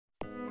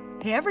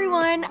Hey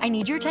everyone, I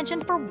need your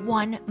attention for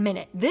 1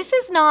 minute. This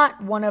is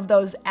not one of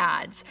those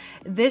ads.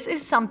 This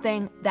is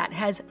something that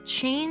has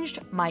changed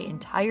my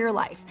entire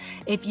life.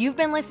 If you've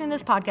been listening to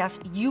this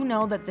podcast, you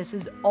know that this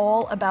is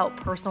all about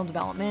personal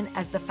development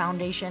as the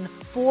foundation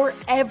for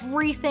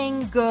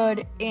everything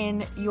good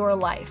in your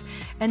life.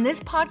 And this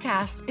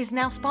podcast is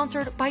now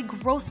sponsored by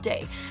Growth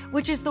Day,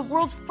 which is the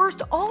world's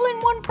first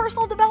all-in-one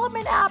personal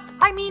development app.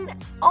 I mean,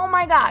 oh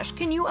my gosh,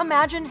 can you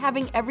imagine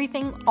having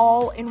everything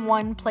all in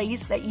one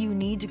place that you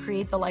need to create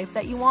the life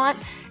that you want?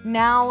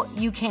 Now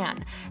you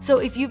can. So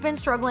if you've been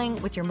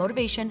struggling with your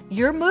motivation,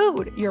 your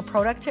mood, your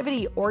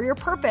productivity, or your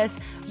purpose,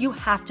 you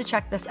have to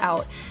check this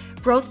out.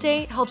 Growth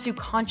Day helps you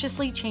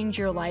consciously change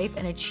your life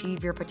and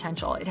achieve your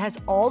potential. It has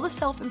all the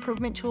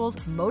self-improvement tools,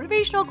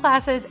 motivational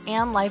classes,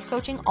 and life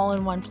coaching all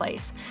in one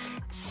place.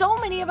 So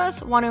many of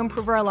us want to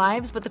improve our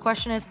lives, but the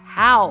question is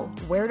how?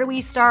 Where do we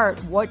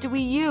start? What do we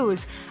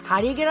use?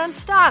 How do you get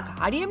unstuck?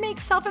 How do you make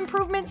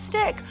self-improvement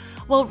stick?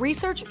 Well,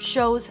 research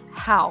shows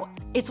how.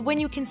 It's when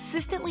you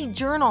consistently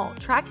journal,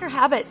 track your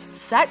habits,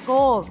 set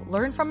goals,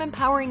 learn from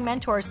empowering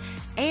mentors,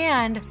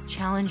 and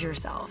challenge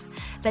yourself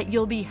that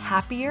you'll be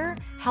happier,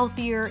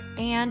 healthier,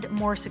 and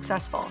more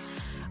successful.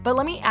 But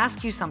let me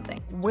ask you something.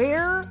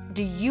 Where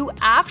do you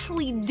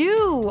actually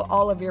do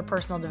all of your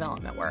personal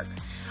development work?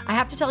 I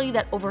have to tell you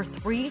that over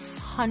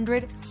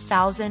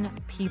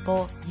 300,000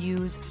 people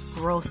use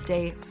Growth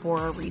Day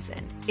for a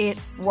reason. It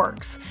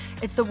works.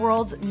 It's the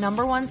world's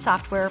 #1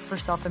 software for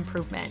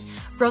self-improvement.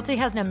 Growth Day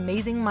has an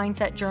amazing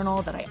mindset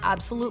journal that I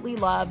absolutely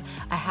love,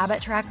 a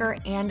habit tracker,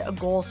 and a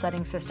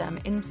goal-setting system.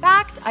 In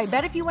fact, I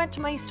bet if you went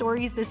to my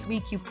stories this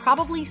week, you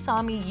probably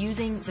saw me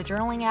using the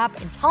journaling app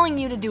and telling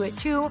you to do it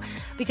too,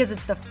 because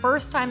it's the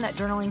first time that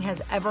journaling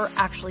has ever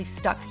actually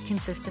stuck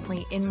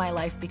consistently in my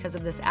life because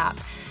of this app.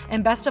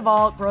 And best of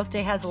all, Growth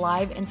Day has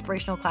live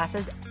inspirational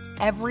classes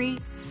every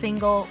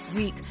single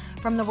week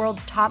from the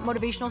world's top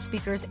motivational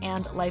speakers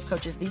and life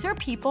coaches. These are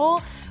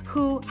people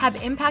who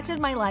have impacted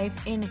my life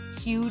in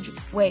huge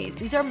ways.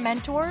 These are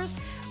mentors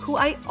who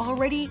I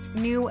already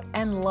knew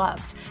and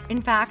loved.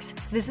 In fact,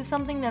 this is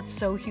something that's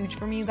so huge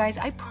for me, you guys.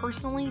 I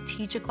personally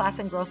teach a class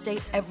in Growth Day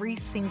every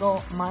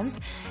single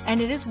month,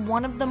 and it is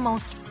one of the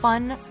most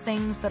fun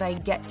things that I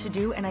get to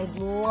do, and I'd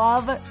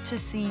love to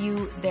see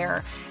you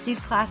there.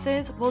 These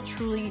classes will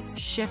truly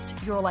shift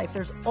your life.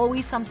 There's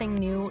always something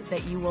new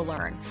that you will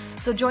learn.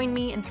 So join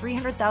me and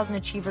 300,000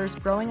 achievers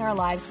growing our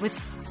lives with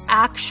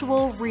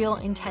actual real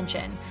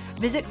intention.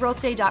 Visit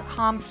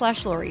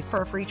growthday.com/Lori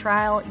for a free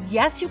trial.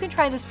 Yes, you can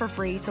try this for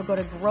free. So go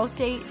to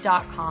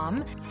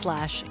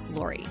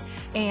growthday.com/Lori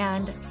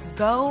and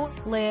go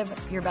live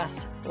your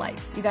best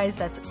life. You guys,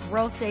 that's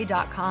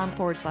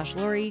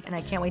growthday.com/Lori. And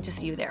I can't wait to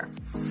see you there.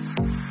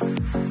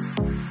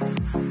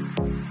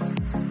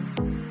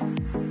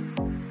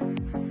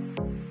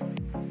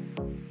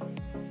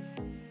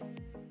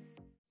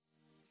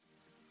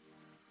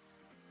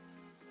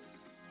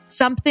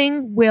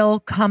 Something will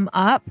come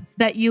up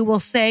that you will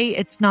say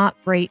it's not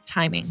great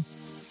timing.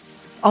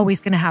 It's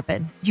always going to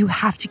happen. You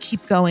have to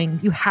keep going.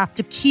 You have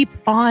to keep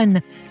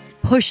on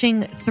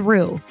pushing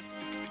through.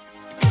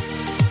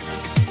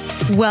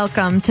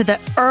 Welcome to the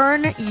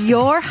Earn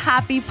Your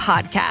Happy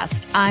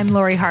podcast. I'm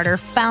Lori Harder,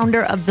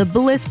 founder of The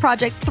Bliss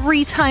Project,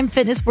 3-time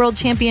fitness world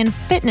champion,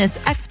 fitness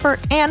expert,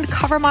 and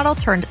cover model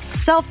turned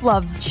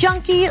self-love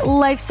junkie,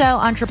 lifestyle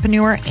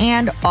entrepreneur,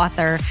 and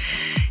author.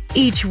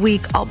 Each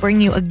week, I'll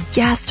bring you a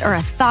guest or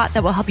a thought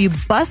that will help you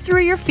bust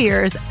through your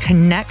fears,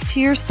 connect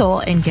to your soul,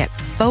 and get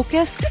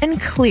focused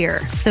and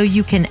clear so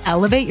you can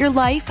elevate your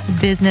life,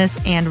 business,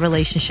 and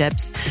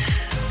relationships.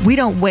 We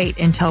don't wait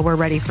until we're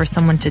ready for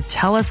someone to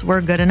tell us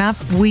we're good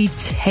enough. We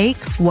take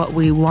what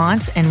we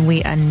want and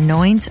we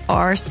anoint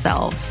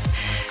ourselves.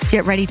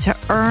 Get ready to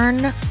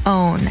earn,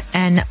 own,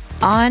 and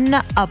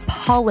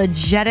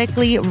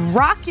unapologetically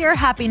rock your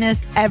happiness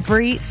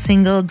every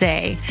single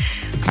day.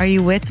 Are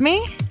you with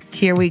me?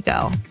 Here we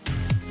go.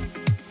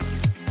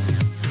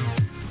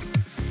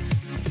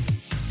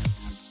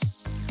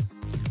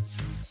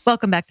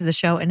 Welcome back to the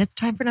show. And it's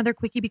time for another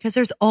quickie because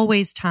there's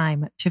always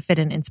time to fit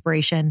in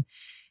inspiration.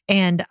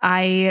 And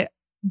this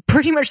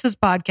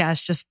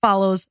podcast just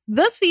follows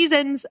the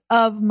seasons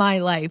of my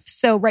life.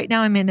 So right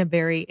now I'm in a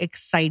very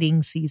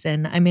exciting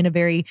season. I'm in a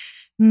very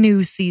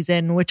new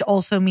season, which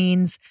also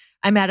means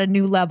I'm at a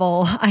new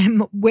level.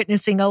 I'm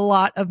witnessing a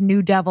lot of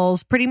new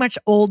devils, pretty much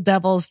old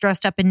devils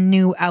dressed up in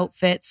new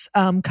outfits,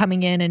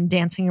 coming in and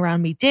dancing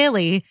around me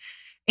daily.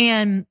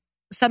 And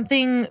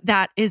something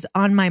that is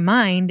on my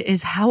mind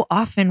is how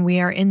often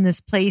we are in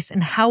this place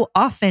and how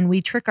often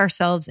we trick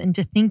ourselves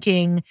into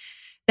thinking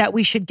that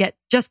we should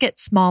just get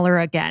smaller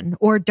again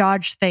or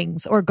dodge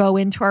things or go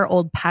into our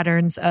old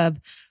patterns of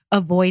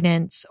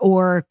avoidance,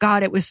 or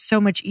God, it was so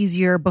much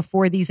easier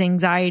before these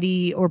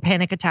anxiety or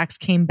panic attacks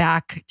came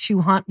back to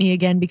haunt me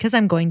again because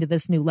I'm going to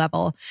this new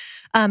level.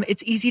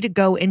 It's easy to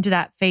go into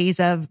that phase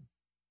of,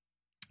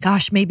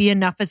 gosh, maybe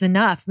enough is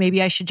enough.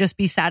 Maybe I should just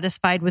be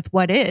satisfied with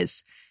what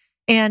is.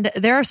 And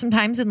there are some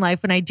times in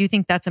life when I do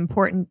think that's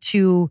important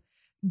to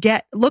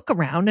look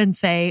around and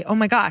say, oh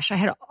my gosh,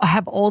 I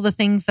have all the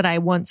things that I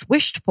once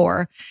wished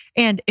for.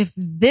 And if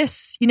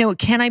this,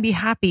 can I be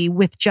happy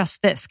with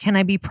just this? Can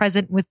I be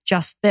present with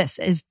just this?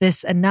 Is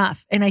this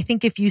enough? And I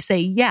think if you say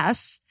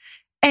yes,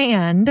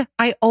 and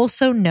I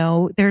also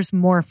know there's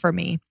more for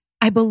me,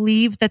 I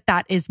believe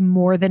that is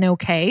more than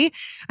okay.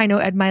 I know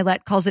Ed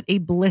Mylett calls it a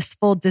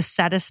blissful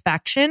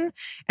dissatisfaction,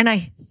 and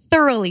I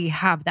thoroughly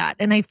have that.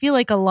 And I feel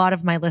like a lot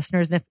of my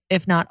listeners,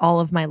 if not all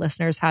of my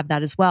listeners, have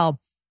that as well.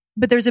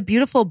 But there's a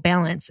beautiful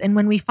balance. And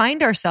when we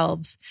find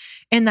ourselves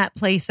in that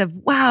place of,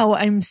 wow,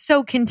 I'm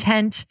so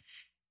content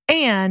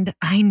and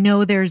I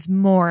know there's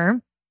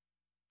more,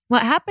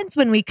 what happens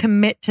when we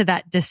commit to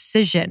that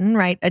decision,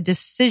 right? A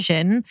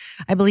decision,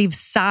 I believe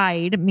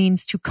side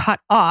means to cut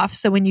off.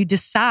 So when you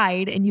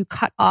decide and you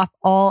cut off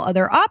all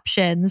other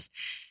options,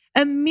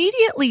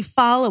 immediately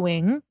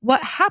following,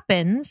 what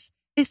happens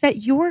is that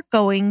you're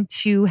going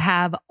to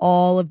have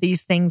all of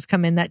these things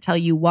come in that tell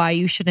you why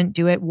you shouldn't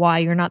do it, why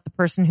you're not the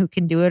person who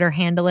can do it or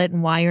handle it,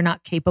 and why you're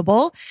not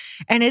capable.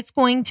 And it's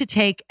going to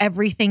take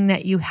everything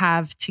that you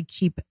have to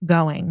keep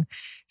going.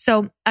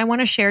 So I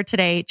want to share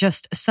today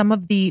just some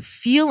of the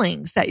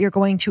feelings that you're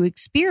going to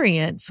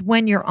experience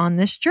when you're on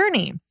this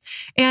journey.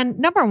 And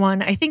number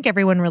one, I think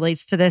everyone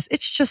relates to this.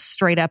 It's just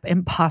straight up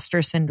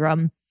imposter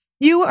syndrome.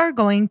 You are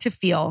going to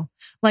feel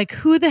like,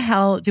 who the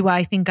hell do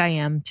I think I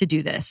am to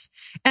do this?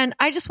 And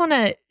I just want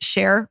to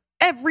share,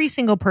 every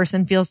single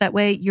person feels that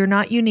way. You're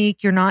not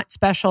unique. You're not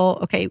special.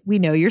 Okay, we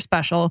know you're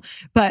special,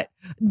 but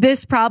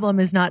this problem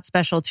is not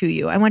special to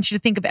you. I want you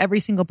to think of every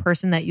single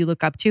person that you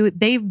look up to.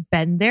 They've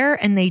been there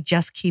and they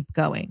just keep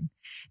going.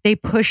 They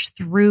push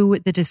through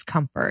the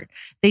discomfort.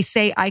 They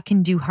say, I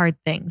can do hard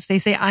things. They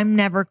say, I'm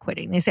never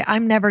quitting. They say,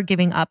 I'm never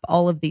giving up,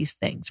 all of these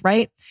things,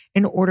 right?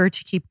 In order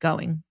to keep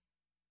going.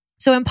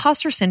 So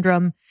imposter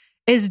syndrome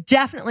is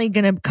definitely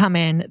going to come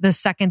in the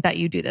second that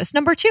you do this.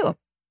 Number two,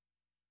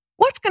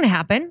 what's going to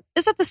happen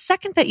is that the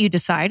second that you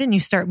decide and you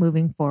start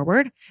moving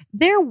forward,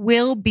 there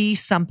will be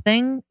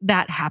something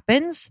that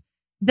happens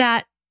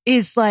that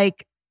is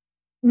like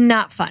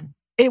not fun.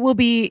 It will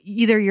be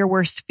either your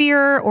worst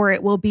fear, or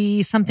it will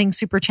be something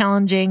super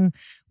challenging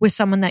with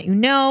someone that you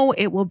know.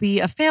 It will be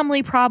a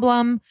family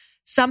problem.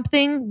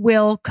 Something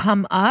will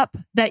come up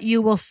that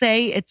you will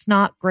say it's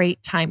not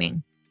great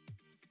timing.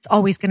 It's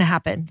always going to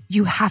happen.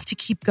 You have to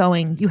keep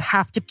going. You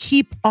have to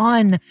keep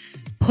on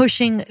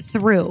pushing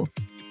through.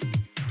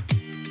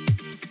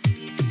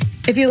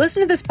 If you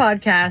listen to this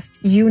podcast,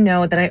 you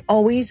know that I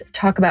always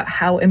talk about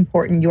how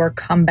important your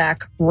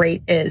comeback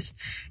rate is.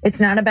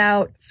 It's not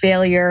about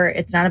failure.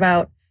 It's not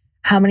about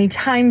how many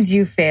times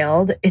you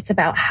failed. It's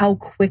about how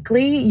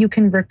quickly you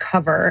can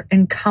recover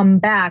and come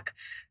back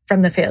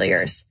from the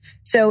failures.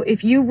 So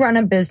if you run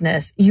a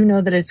business, you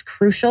know that it's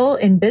crucial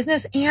in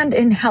business and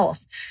in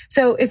health.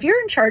 So if you're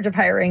in charge of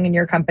hiring in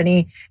your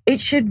company, it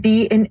should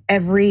be in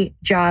every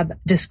job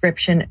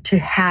description to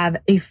have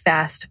a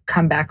fast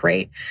comeback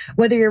rate.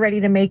 Whether you're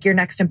ready to make your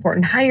next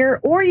important hire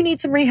or you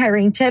need some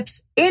rehiring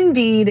tips,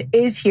 Indeed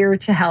is here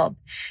to help.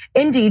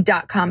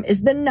 Indeed.com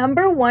is the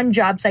 #1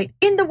 job site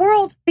in the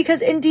world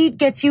because Indeed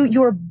gets you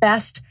your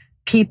best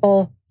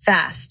people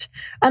fast.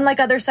 Unlike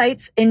other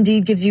sites,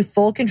 Indeed gives you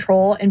full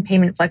control and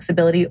payment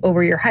flexibility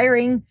over your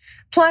hiring.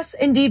 Plus,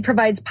 Indeed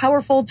provides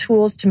powerful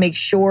tools to make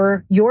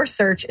sure your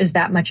search is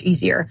that much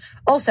easier.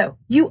 Also,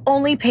 you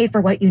only pay for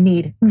what you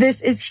need.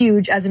 This is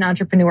huge as an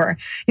entrepreneur.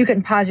 You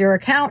can pause your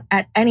account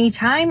at any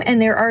time,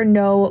 and there are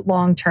no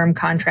long-term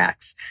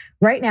contracts.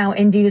 Right now,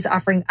 Indeed is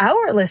offering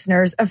our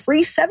listeners a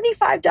free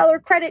 $75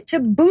 credit to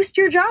boost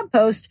your job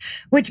post,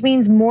 which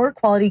means more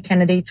quality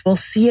candidates will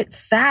see it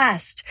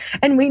fast.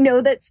 And we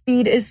know that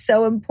speed is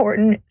so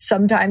important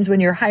sometimes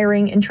when you're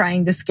hiring and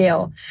trying to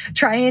scale.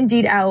 Try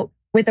Indeed out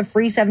with a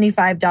free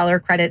 $75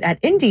 credit at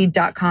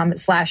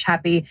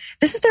Indeed.com/happy.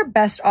 This is their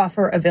best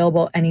offer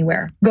available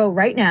anywhere. Go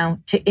right now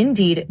to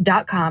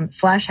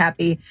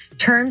Indeed.com/happy.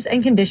 Terms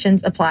and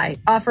conditions apply.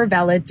 Offer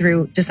valid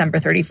through December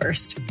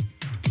 31st.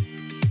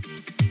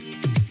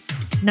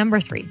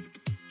 Number 3,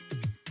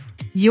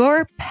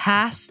 your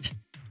past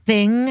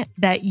thing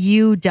that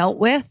you dealt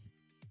with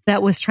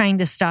that was trying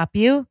to stop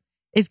you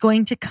is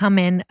going to come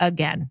in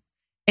again.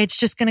 It's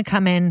just going to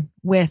come in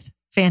with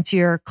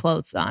fancier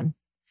clothes on.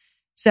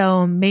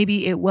 So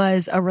maybe it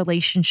was a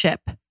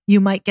relationship.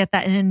 You might get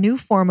that in a new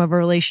form of a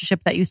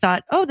relationship that you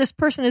thought, oh, this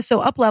person is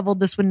so up-leveled,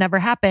 this would never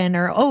happen.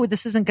 Or, oh,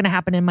 this isn't going to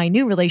happen in my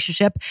new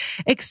relationship,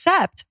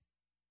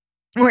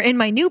 or in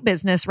my new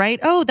business, right?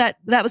 Oh, that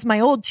was my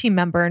old team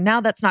member. Now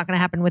that's not going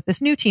to happen with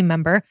this new team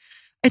member.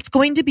 It's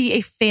going to be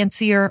a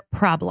fancier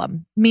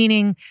problem,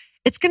 meaning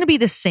it's going to be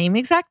the same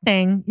exact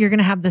thing. You're going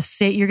to have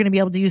you're going to be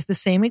able to use the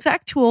same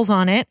exact tools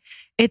on it.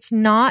 It's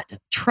not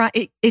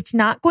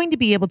going to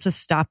be able to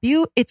stop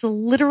you. It's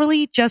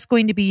literally just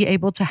going to be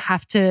able to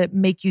have to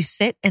make you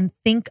sit and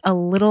think a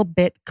little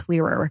bit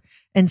clearer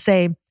and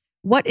say,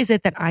 what is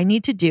it that I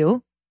need to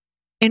do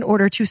in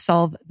order to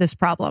solve this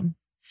problem?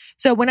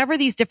 So whenever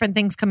these different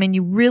things come in,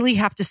 you really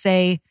have to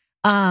say,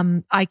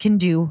 I can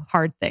do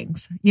hard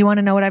things. You want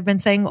to know what I've been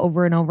saying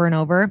over and over and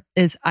over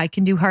is I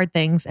can do hard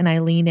things, and I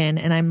lean in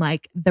and I'm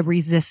like, the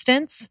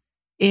resistance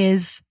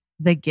is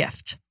the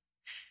gift.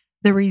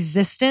 The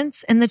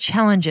resistance and the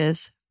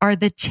challenges are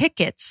the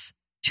tickets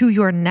to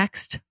your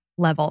next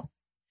level.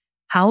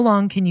 How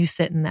long can you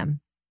sit in them?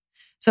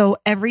 So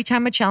every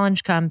time a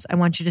challenge comes, I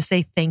want you to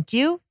say, thank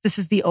you. This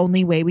is the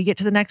only way we get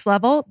to the next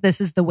level. This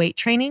is the weight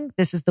training.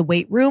 This is the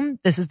weight room.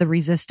 This is the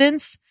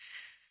resistance.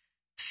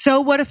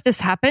 So what if this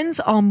happens?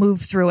 I'll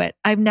move through it.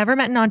 I've never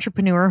met an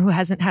entrepreneur who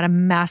hasn't had a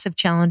massive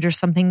challenge or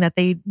something that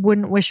they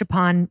wouldn't wish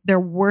upon their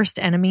worst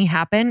enemy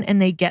happen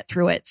and they get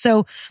through it.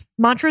 So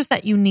mantras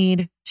that you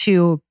need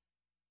to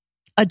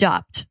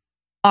adopt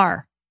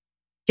are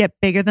get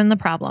bigger than the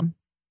problem.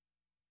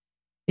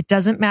 It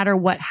doesn't matter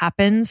what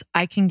happens.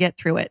 I can get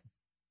through it.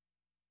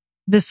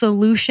 The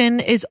solution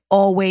is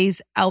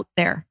always out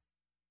there.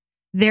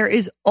 There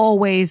is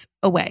always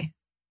a way.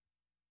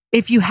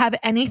 If you have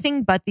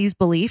anything but these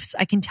beliefs,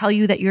 I can tell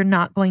you that you're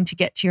not going to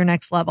get to your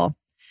next level.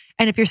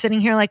 And if you're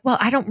sitting here like, well,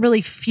 I don't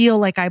really feel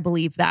like I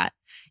believe that.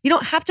 You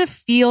don't have to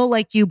feel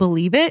like you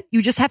believe it.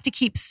 You just have to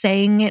keep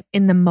saying it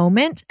in the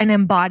moment and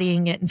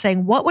embodying it and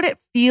saying, what would it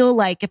feel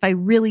like if I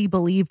really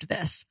believed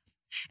this?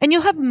 And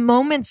you'll have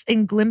moments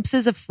and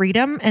glimpses of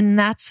freedom, and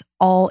that's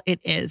all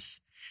it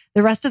is.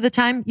 The rest of the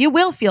time, you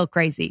will feel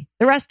crazy.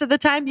 The rest of the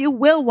time, you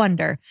will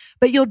wonder,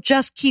 but you'll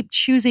just keep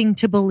choosing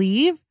to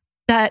believe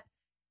that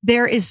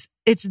it's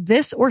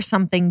this or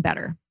something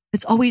better.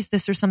 It's always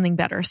this or something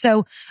better.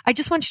 So I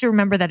just want you to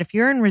remember that if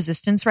you're in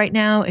resistance right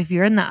now, if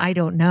you're in the I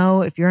don't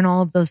know, if you're in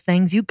all of those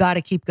things, you got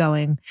to keep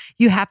going.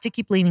 You have to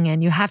keep leaning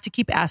in. You have to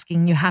keep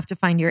asking. You have to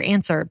find your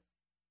answer.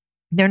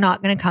 They're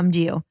not going to come to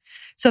you.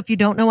 So if you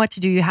don't know what to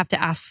do, you have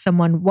to ask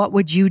someone, what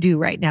would you do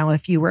right now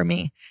if you were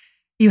me?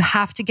 You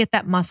have to get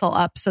that muscle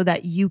up so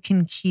that you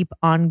can keep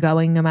on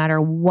going no matter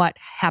what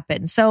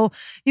happens. So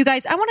you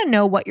guys, I want to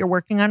know what you're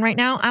working on right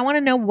now. I want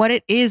to know what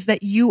it is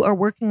that you are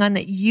working on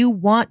that you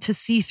want to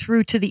see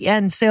through to the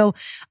end. So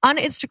on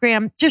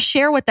Instagram, just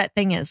share what that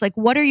thing is. Like,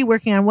 what are you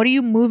working on? What are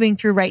you moving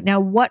through right now?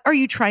 What are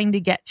you trying to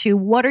get to?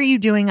 What are you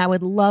doing? I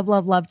would love,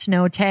 love, love to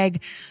know.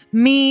 Tag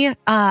me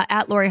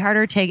at Lori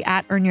Harder, tag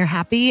at Earn Your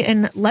Happy,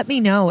 and let me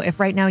know if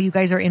right now you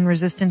guys are in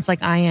resistance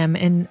like I am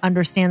and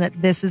understand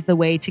that this is the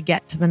way to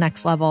get to the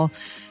next level.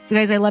 You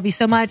guys, I love you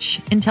so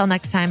much. Until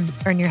next time,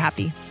 earn your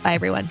happy. Bye,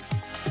 everyone.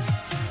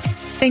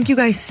 Thank you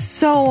guys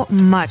so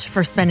much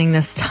for spending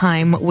this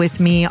time with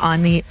me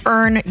on the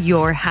Earn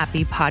Your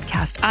Happy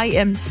podcast. I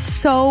am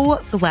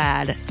so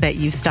glad that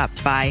you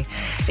stopped by.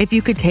 If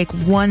you could take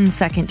 1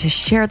 second to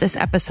share this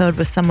episode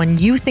with someone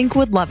you think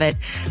would love it,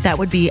 that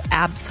would be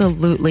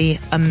absolutely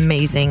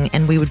amazing,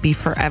 and we would be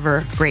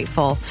forever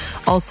grateful.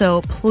 Also,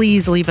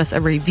 please leave us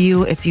a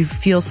review if you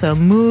feel so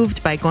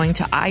moved by going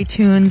to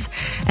iTunes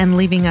and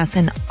leaving us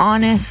an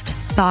honest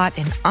thought,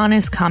 an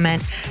honest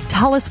comment.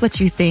 Tell us what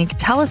you think.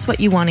 Tell us what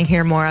you want to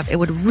hear more of. It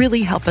would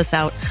really help us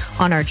out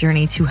on our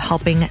journey to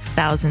helping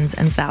thousands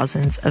and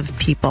thousands of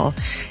people.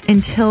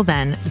 Until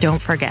then,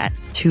 don't forget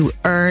to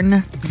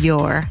earn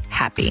your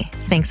happy.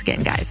 Thanks again,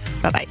 guys.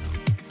 Bye-bye.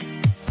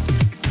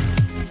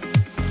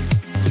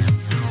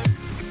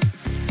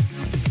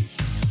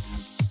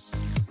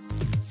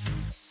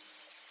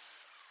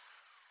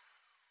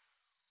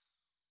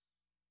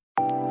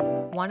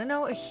 Want to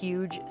know a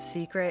huge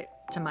secret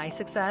to my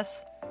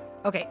success?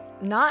 Okay,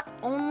 not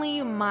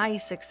only my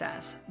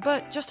success,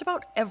 but just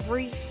about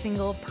every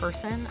single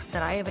person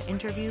that I have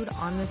interviewed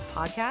on this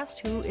podcast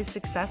who is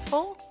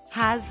successful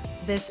has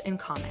this in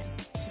common.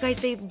 You guys,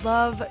 they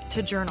love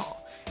to journal.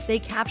 They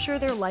capture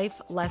their life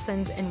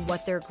lessons and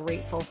what they're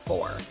grateful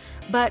for.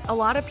 But a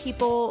lot of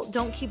people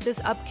don't keep this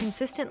up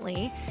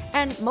consistently.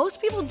 And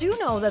most people do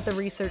know that the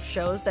research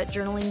shows that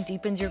journaling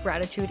deepens your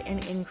gratitude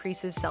and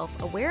increases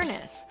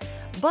self-awareness.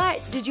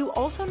 But did you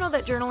also know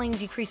that journaling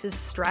decreases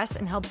stress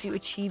and helps you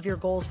achieve your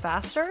goals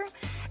faster?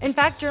 In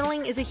fact,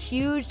 journaling is a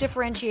huge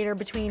differentiator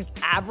between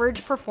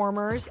average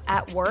performers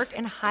at work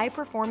and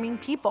high-performing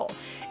people.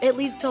 It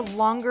leads to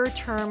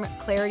longer-term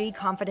clarity,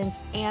 confidence,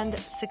 and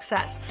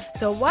success.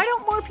 So why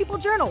don't more people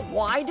journal?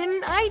 Why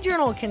didn't I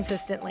journal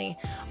consistently?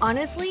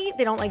 Honestly,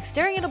 they don't like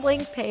staring at a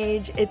blank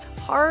page. It's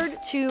hard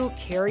to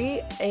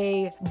carry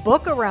a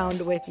book around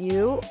with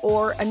you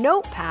or a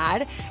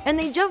notepad, and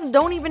they just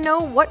don't even know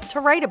what to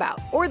write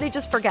about, or they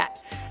just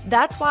forget.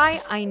 That's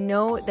why I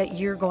know that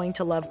you're going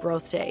to love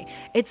Growth Day.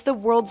 It's the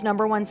world's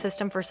 #1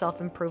 system for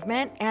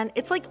self-improvement, and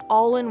it's like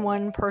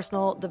all-in-one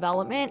personal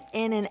development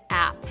in an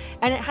app.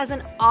 And it has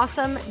an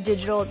awesome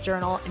digital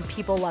journal, and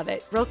people love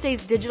it. Growth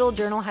Day's digital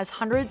journal has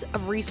hundreds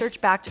of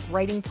research-backed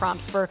writing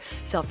prompts for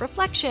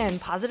self-reflection,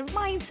 positive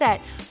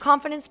mindset,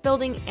 confidence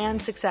building, and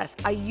success.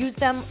 I use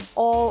them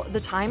all the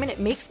time, and it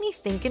makes me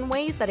think in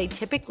ways that I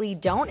typically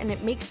don't, and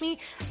it makes me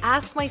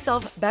ask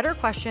myself better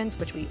questions,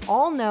 which we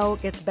all know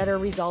gets better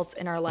results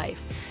in our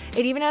life.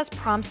 It even has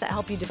prompts that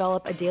help you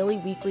develop a daily,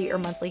 weekly, or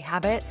monthly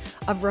habit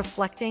of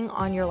reflecting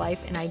on your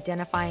life and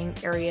identifying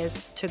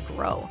areas to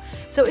grow.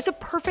 So it's a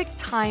perfect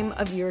time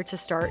of year to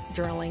start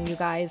journaling, you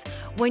guys.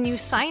 When you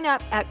sign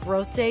up at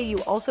Growth Day, you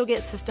also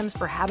get systems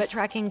for habit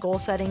tracking, goal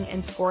setting,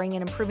 and scoring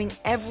and improving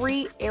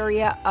every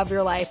area of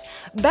your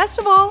life. Best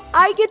of all,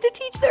 I get to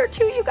teach there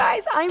too, you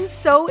guys. I'm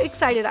so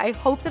excited. I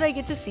hope that I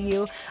get to see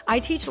you. I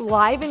teach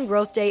live in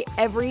Growth Day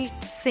every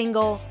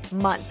single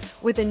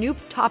month with a new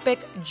topic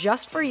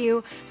just for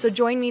you. So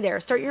join me there.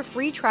 Start your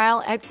free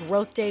trial at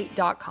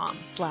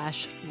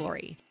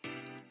growthday.com/Lori.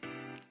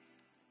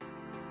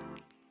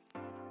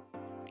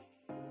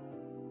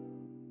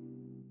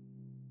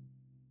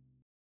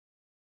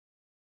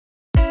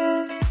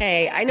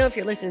 Hey, I know if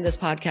you're listening to this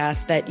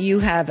podcast that you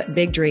have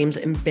big dreams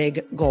and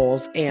big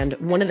goals. And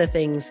one of the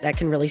things that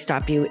can really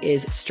stop you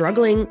is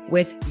struggling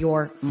with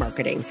your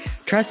marketing.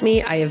 Trust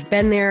me, I have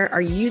been there.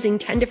 Are you using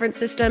 10 different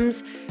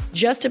systems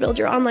just to build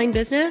your online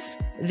business?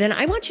 Then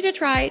I want you to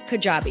try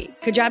Kajabi.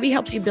 Kajabi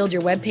helps you build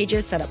your web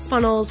pages, set up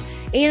funnels,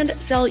 and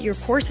sell your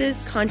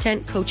courses,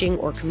 content, coaching,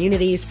 or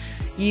communities.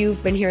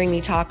 You've been hearing me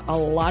talk a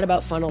lot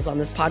about funnels on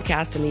this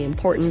podcast and the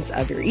importance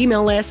of your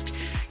email list.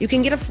 You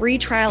can get a free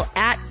trial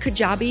at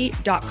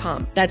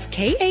kajabi.com. That's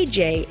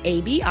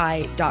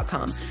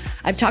Kajabi.com.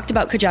 I've talked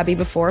about Kajabi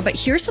before, but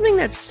here's something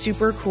that's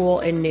super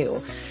cool and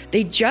new.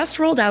 They just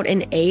rolled out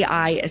an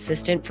AI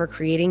assistant for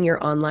creating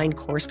your online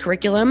course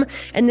curriculum.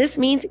 And this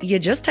means you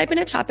just type in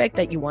a topic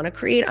that you want to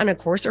create on a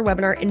course or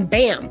webinar and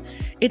bam,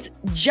 it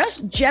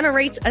just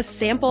generates a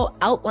sample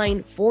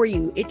outline for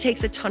you. It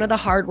takes a ton of the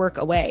hard work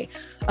away.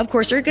 Of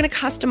course, you're going to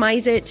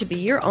customize it to be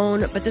your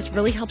own, but this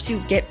really helps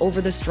you get over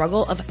the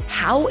struggle of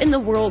how in the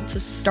world to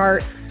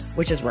start,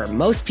 which is where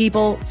most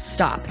people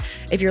stop.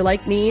 If you're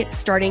like me,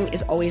 starting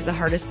is always the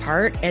hardest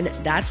part, and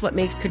that's what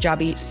makes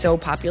Kajabi so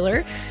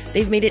popular.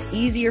 They've made it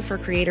easier for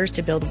creators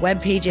to build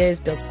web pages,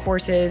 build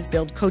courses,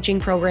 build coaching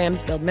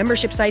programs, build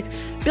membership sites,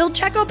 build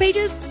checkout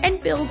pages,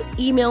 and build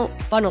email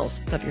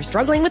funnels. So if you're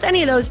struggling with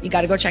any of those, you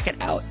got to go check it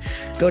out.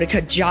 Go to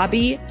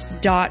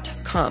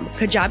Kajabi.com.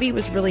 Kajabi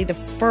was really the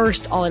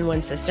first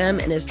all-in-one system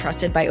and is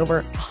trusted by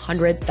over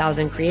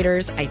 100,000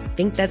 creators. I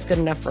think that's good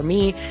enough for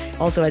me.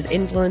 Also, as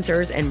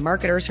influencers and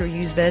marketers who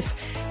use this.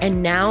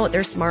 And now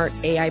their smart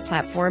AI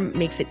platform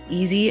makes it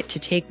easy to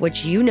take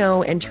what you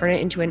know and turn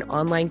it into an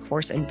online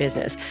course and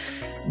business.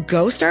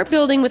 Go start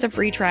building with a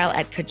free trial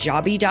at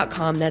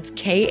Kajabi.com. That's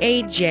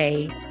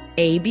Kajabi.com.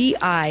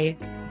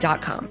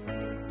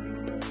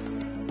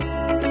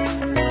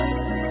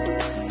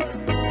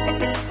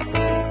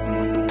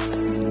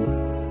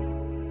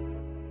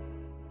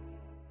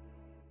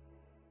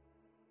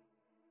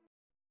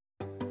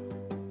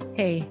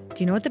 Hey, do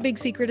you know what the big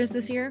secret is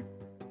this year?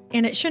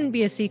 And it shouldn't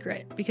be a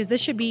secret because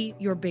this should be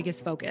your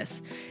biggest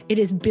focus. It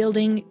is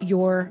building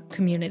your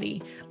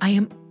community. I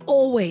am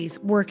always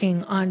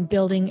working on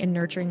building and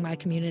nurturing my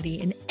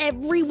community, and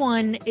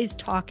everyone is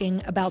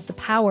talking about the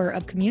power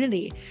of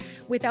community.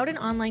 Without an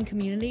online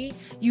community,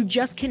 you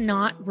just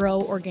cannot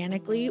grow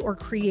organically or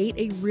create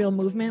a real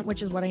movement,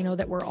 which is what I know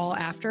that we're all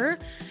after.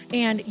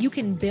 And you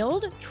can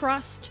build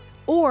trust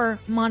or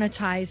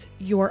monetize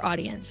your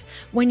audience.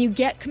 When you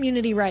get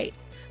community right,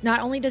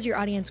 not only does your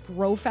audience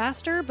grow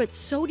faster, but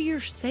so do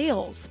your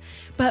sales.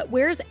 But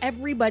where's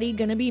everybody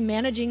going to be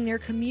managing their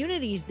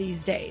communities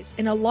these days?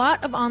 And a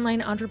lot of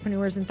online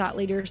entrepreneurs and thought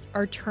leaders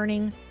are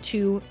turning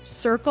to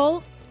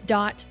Circle.so.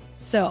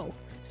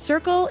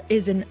 Circle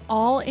is an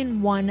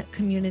all-in-one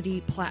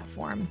community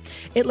platform.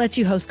 It lets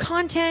you host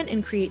content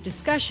and create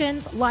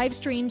discussions, live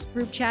streams,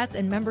 group chats,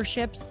 and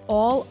memberships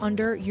all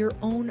under your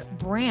own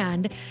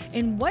brand.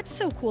 And what's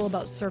so cool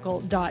about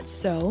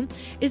Circle.so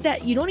is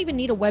that you don't even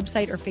need a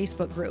website or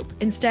Facebook group.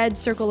 Instead,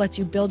 Circle lets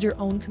you build your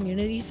own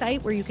community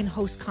site where you can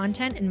host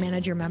content and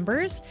manage your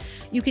members.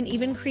 You can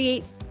even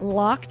create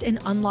locked and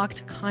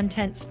unlocked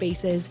content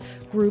spaces,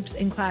 groups,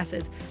 and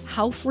classes.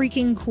 How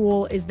freaking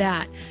cool is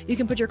that? You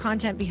can put your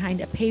content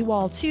behind a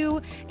paywall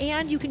too,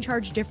 and you can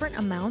charge different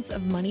amounts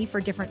of money for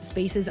different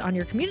spaces on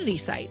your community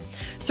site.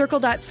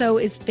 Circle.so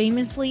is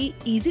famously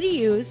easy to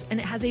use, and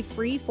it has a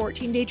free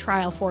 14-day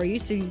trial for you,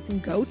 so you can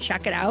go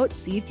check it out,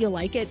 see if you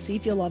like it, see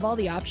if you love all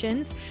the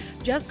options.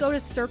 Just go to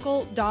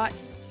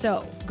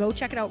Circle.so. Go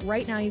check it out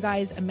right now, you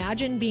guys.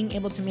 Imagine being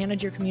able to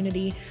manage your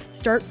community,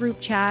 start group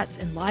chats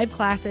and live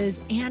classes,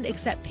 and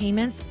accept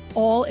payments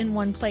all in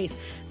one place.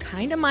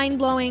 Kind of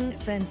mind-blowing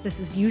since this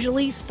is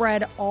usually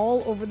spread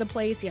all over the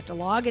place. You have to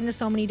log into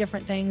so many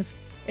different things.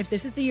 If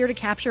this is the year to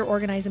capture,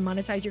 organize, and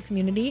monetize your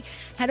community,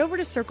 head over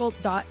to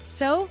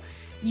Circle.so.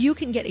 You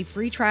can get a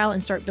free trial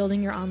and start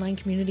building your online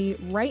community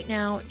right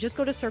now. Just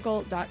go to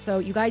Circle.so.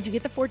 You guys, you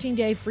get the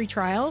 14-day free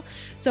trial.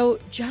 So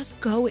just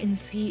go and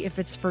see if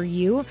it's for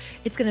you.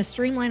 It's going to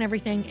streamline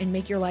everything and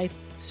make your life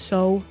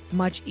so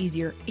much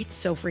easier. It's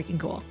so freaking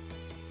cool.